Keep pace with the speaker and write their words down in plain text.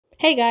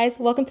Hey guys,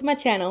 welcome to my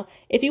channel.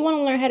 If you want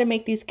to learn how to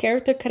make these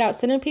character cutout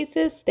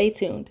centerpieces, stay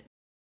tuned.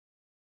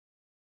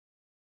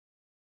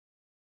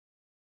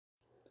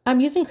 I'm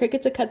using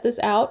Cricut to cut this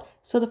out,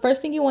 so the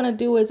first thing you want to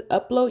do is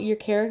upload your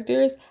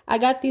characters. I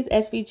got these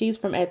SVGs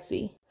from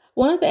Etsy.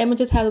 One of the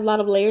images has a lot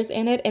of layers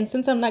in it, and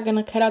since I'm not going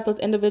to cut out those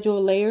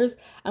individual layers,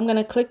 I'm going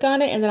to click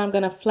on it and then I'm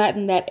going to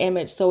flatten that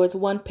image so it's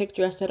one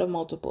picture instead of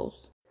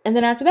multiples. And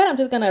then after that, I'm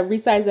just going to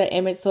resize that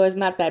image so it's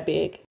not that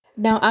big.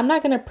 Now, I'm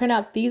not going to print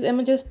out these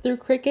images through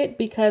Cricut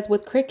because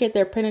with Cricut,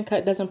 their print and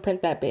cut doesn't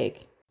print that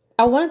big.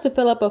 I wanted to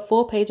fill up a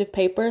full page of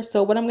paper,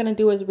 so what I'm going to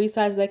do is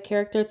resize that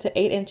character to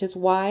 8 inches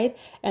wide,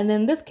 and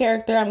then this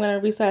character, I'm going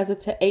to resize it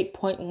to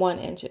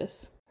 8.1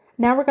 inches.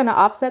 Now we're going to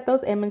offset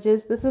those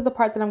images. This is the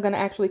part that I'm going to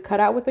actually cut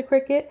out with the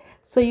Cricut.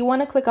 So you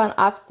want to click on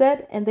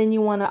offset, and then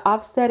you want to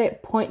offset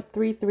it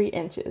 0.33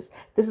 inches.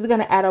 This is going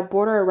to add a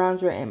border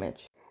around your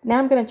image. Now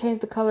I'm going to change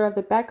the color of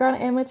the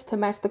background image to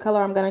match the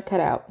color I'm going to cut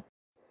out.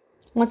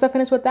 Once I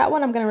finish with that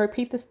one, I'm going to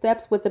repeat the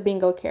steps with the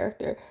bingo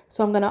character.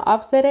 So I'm going to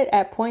offset it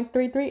at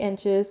 0.33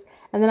 inches,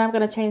 and then I'm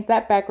going to change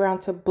that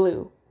background to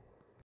blue.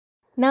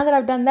 Now that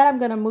I've done that, I'm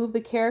going to move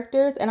the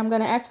characters, and I'm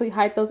going to actually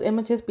hide those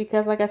images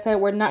because, like I said,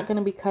 we're not going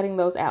to be cutting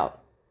those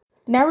out.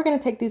 Now we're going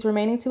to take these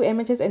remaining two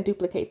images and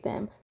duplicate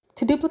them.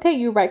 To duplicate,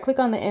 you right-click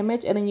on the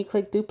image, and then you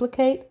click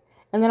duplicate,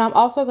 and then I'm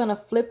also going to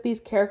flip these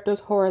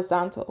characters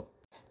horizontal.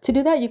 To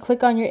do that, you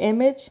click on your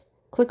image,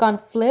 click on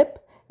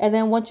flip, and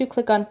then once you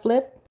click on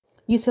flip,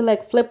 you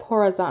select flip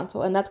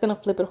horizontal, and that's going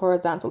to flip it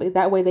horizontally.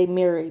 That way they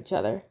mirror each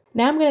other.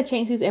 Now I'm going to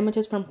change these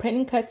images from print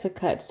and cut to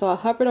cut. So I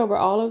hovered over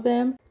all of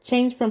them,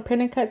 change from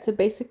print and cut to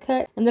basic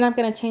cut, and then I'm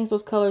going to change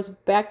those colors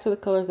back to the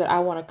colors that I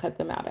want to cut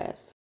them out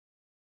as.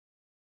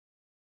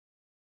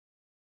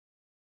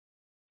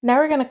 Now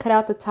we're going to cut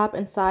out the top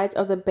and sides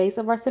of the base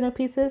of our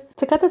centerpieces.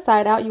 To cut the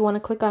side out, you want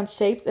to click on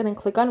shapes and then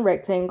click on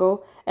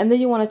rectangle, and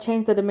then you want to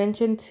change the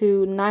dimension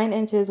to 9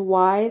 inches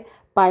wide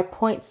by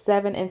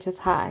 0.7 inches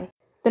high.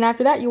 Then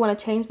after that, you want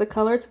to change the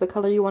color to the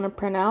color you want to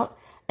print out.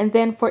 And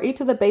then for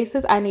each of the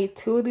bases, I need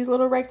 2 of these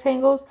little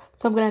rectangles.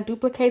 So I'm going to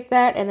duplicate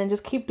that and then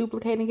just keep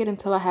duplicating it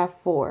until I have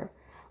 4.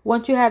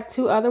 Once you have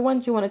 2 other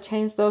ones, you want to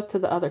change those to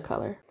the other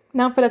color.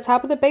 Now for the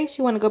top of the base,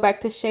 you want to go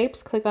back to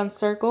shapes, click on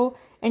circle,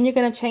 and you're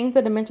going to change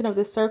the dimension of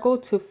this circle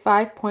to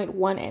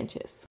 5.1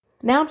 inches.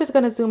 Now I'm just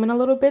going to zoom in a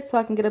little bit so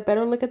I can get a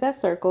better look at that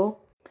circle.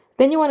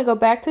 Then you want to go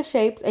back to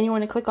shapes and you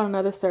want to click on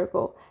another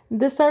circle.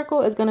 This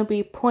circle is going to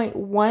be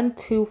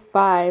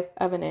 0.125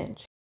 of an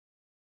inch.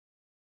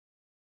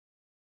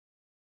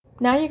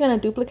 Now you're going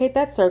to duplicate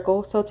that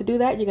circle. So to do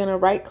that, you're going to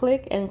right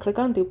click and click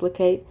on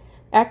duplicate.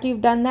 After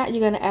you've done that, you're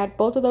going to add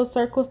both of those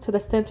circles to the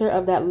center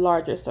of that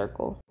larger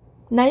circle.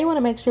 Now you want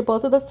to make sure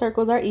both of those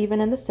circles are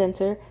even in the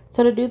center.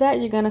 So to do that,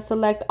 you're going to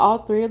select all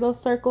 3 of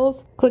those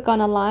circles, click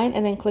on align,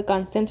 and then click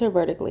on center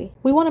vertically.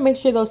 We want to make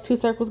sure those 2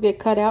 circles get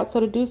cut out.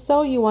 So to do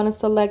so, you want to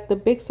select the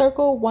big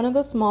circle, one of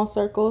the small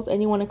circles,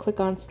 and you want to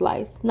click on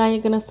slice. Now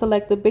you're going to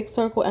select the big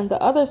circle and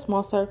the other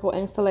small circle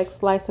and select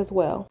slice as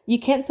well. You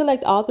can't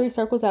select all 3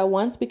 circles at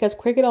once because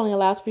Cricut only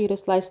allows for you to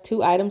slice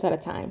 2 items at a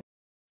time.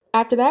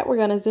 After that, we're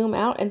going to zoom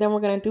out and then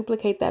we're going to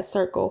duplicate that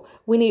circle.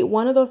 We need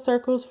 1 of those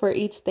circles for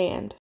each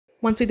stand.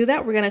 Once we do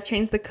that, we're going to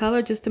change the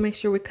color just to make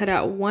sure we cut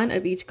out 1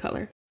 of each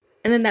color.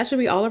 And then that should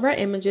be all of our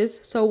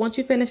images. So once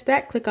you finish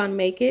that, click on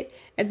make it.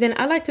 And then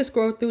I like to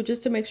scroll through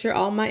just to make sure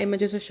all my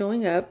images are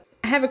showing up.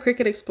 I have a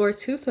Cricut Explorer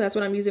too, so that's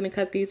what I'm using to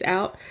cut these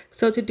out.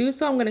 So to do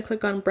so, I'm going to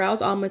click on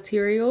browse all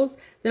materials.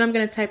 Then I'm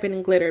going to type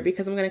in glitter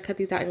because I'm going to cut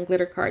these out in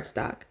glitter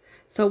cardstock.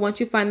 So once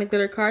you find the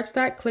glitter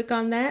cardstock, click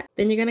on that.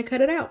 Then you're going to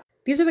cut it out.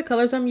 These are the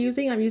colors I'm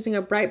using. I'm using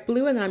a bright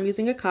blue and then I'm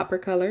using a copper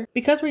color.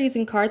 Because we're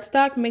using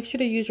cardstock, make sure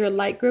to use your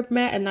light grip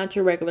mat and not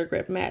your regular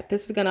grip mat.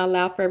 This is going to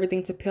allow for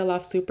everything to peel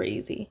off super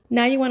easy.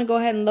 Now you want to go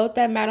ahead and load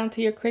that mat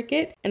onto your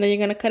Cricut and then you're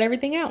going to cut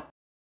everything out.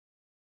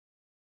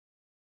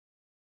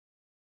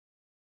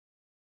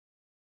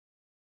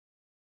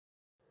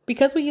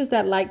 Because we use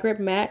that light grip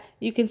mat,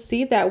 you can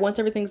see that once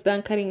everything's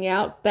done cutting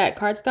out, that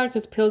cardstock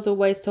just peels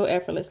away so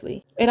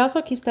effortlessly. It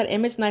also keeps that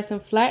image nice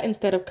and flat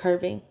instead of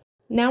curving.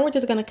 Now we're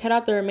just going to cut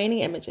out the remaining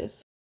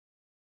images.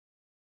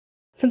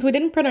 Since we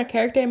didn't print our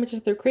character images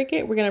through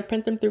Cricut, we're going to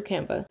print them through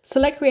Canva.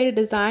 Select create a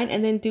design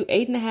and then do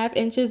 8.5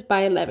 inches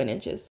by 11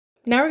 inches.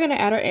 Now we're going to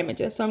add our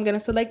images. So I'm going to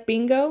select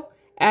bingo,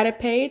 add a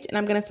page, and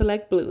I'm going to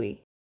select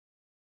Bluey.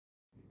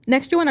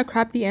 Next, you want to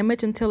crop the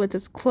image until it's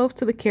as close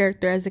to the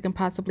character as it can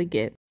possibly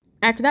get.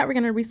 After that, we're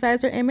going to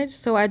resize our image.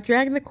 So I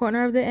drag the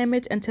corner of the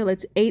image until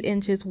it's 8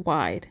 inches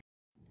wide.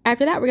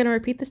 After that, we're going to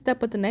repeat the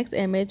step with the next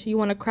image. You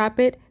want to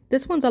crop it.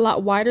 This one's a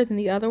lot wider than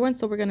the other one,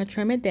 so we're going to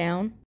trim it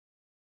down.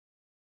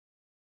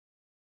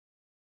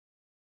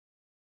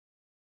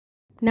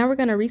 Now we're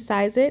going to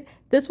resize it.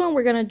 This one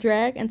we're going to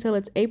drag until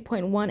it's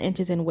 8.1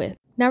 inches in width.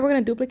 Now we're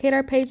going to duplicate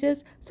our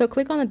pages. So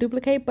click on the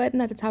duplicate button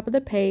at the top of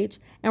the page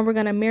and we're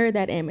going to mirror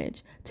that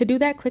image. To do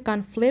that, click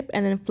on flip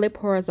and then flip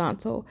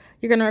horizontal.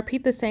 You're going to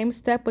repeat the same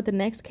step with the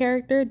next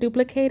character,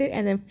 duplicate it,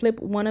 and then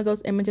flip one of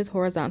those images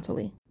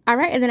horizontally.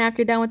 Alright, and then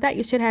after you're done with that,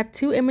 you should have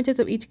 2 images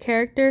of each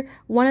character.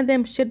 One of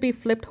them should be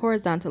flipped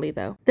horizontally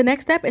though. The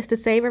next step is to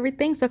save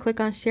everything, so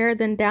click on share,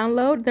 then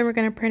download, then we're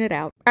going to print it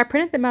out. I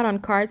printed them out on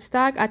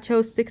cardstock. I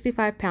chose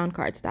 65-pound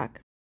cardstock.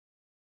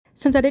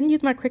 Since I didn't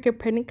use my Cricut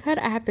printing cut,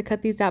 I have to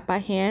cut these out by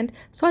hand,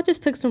 so I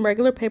just took some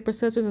regular paper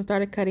scissors and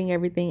started cutting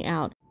everything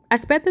out. I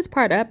sped this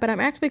part up, but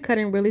I'm actually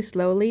cutting really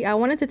slowly. I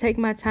wanted to take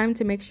my time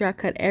to make sure I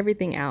cut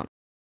everything out.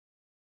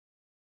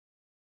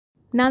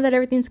 Now that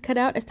everything's cut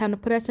out, it's time to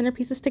put our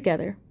centerpieces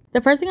together. The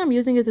first thing I'm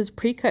using is this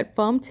pre-cut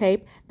foam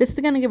tape. This is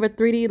going to give a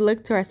 3D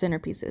look to our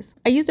centerpieces.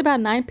 I used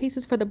about 9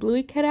 pieces for the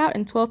Bluey cutout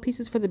and 12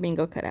 pieces for the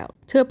bingo cutout.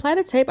 To apply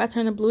the tape, I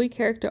turn the Bluey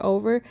character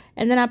over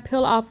and then I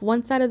peel off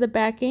one side of the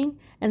backing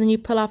and then you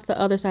peel off the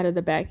other side of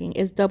the backing.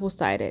 It's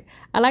double-sided.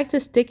 I like to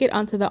stick it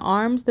onto the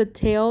arms, the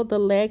tail, the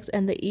legs,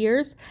 and the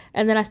ears,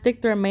 and then I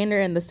stick the remainder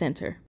in the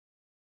center.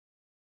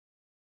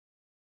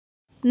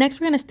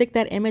 Next, we're going to stick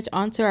that image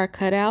onto our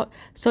cutout.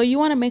 So you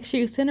want to make sure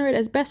you center it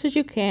as best as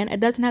you can. It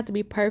doesn't have to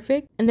be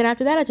perfect. And then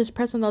after that, I just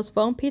press on those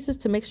foam pieces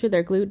to make sure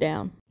they're glued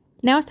down.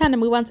 Now it's time to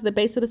move on to the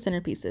base of the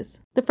centerpieces.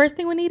 The first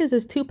thing we need is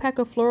this 2-pack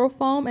of Floral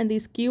Foam and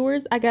these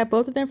Skewers. I got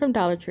both of them from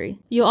Dollar Tree.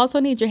 You'll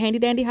also need your handy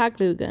dandy hot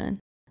glue gun.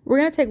 We're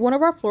going to take one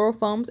of our Floral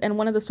Foams and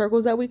one of the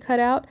circles that we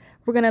cut out.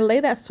 We're going to lay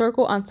that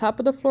circle on top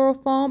of the Floral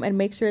Foam and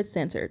make sure it's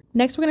centered.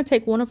 Next, we're going to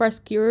take one of our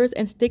skewers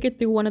and stick it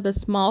through one of the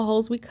small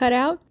holes we cut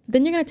out.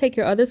 Then you're going to take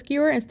your other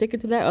skewer and stick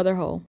it through that other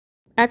hole.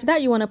 After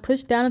that, you want to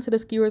push down until the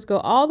skewers go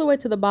all the way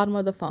to the bottom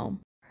of the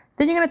foam.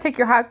 Then you're going to take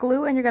your hot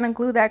glue and you're going to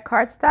glue that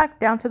cardstock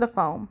down to the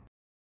foam.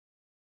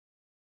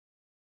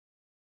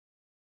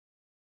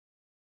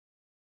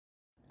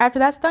 After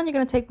that's done, you're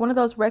going to take one of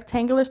those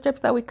rectangular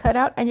strips that we cut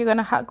out and you're going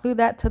to hot glue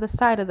that to the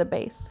side of the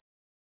base.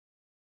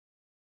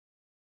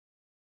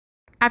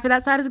 After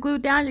that side is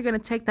glued down, you're going to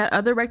take that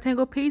other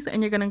rectangle piece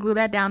and you're going to glue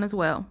that down as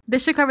well.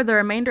 This should cover the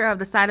remainder of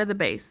the side of the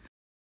base.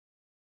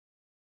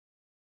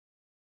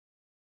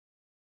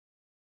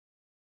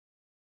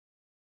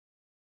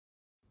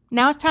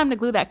 Now it's time to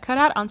glue that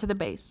cutout onto the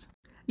base.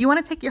 You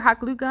want to take your hot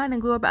glue gun and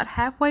glue about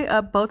halfway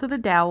up both of the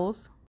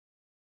dowels.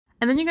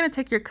 And then you're going to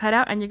take your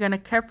cutout and you're going to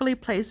carefully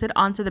place it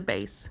onto the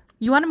base.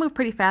 You want to move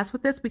pretty fast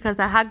with this because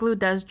that hot glue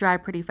does dry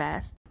pretty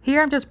fast.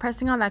 Here I'm just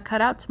pressing on that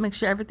cutout to make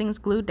sure everything's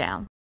glued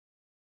down.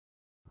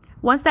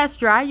 Once that's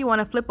dry, you want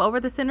to flip over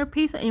the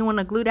centerpiece and you want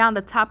to glue down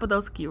the top of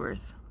those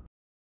skewers.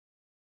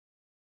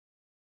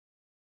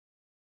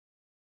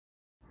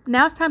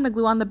 Now it's time to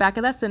glue on the back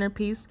of that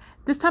centerpiece.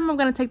 This time I'm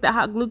going to take the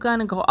hot glue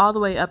gun and go all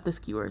the way up the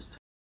skewers.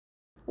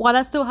 While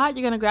that's still hot,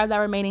 you're going to grab that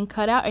remaining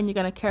cutout and you're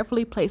going to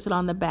carefully place it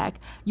on the back.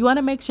 You want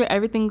to make sure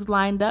everything's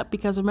lined up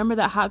because remember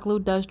that hot glue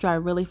does dry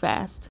really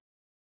fast.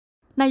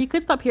 Now you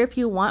could stop here if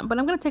you want, but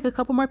I'm going to take a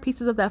couple more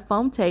pieces of that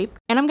foam tape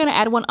and I'm going to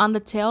add one on the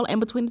tail in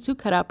between the 2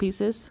 cutout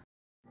pieces.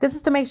 This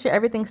is to make sure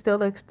everything still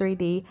looks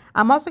 3D.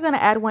 I'm also going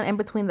to add one in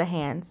between the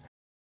hands.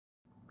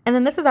 And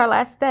then this is our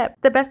last step.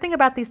 The best thing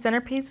about these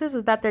centerpieces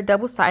is that they're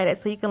double-sided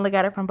so you can look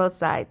at it from both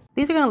sides.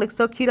 These are going to look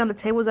so cute on the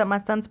tables at my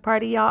son's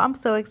party, y'all. I'm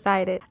so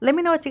excited. Let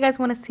me know what you guys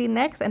want to see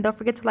next and don't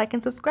forget to like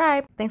and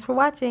subscribe. Thanks for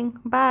watching.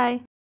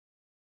 Bye.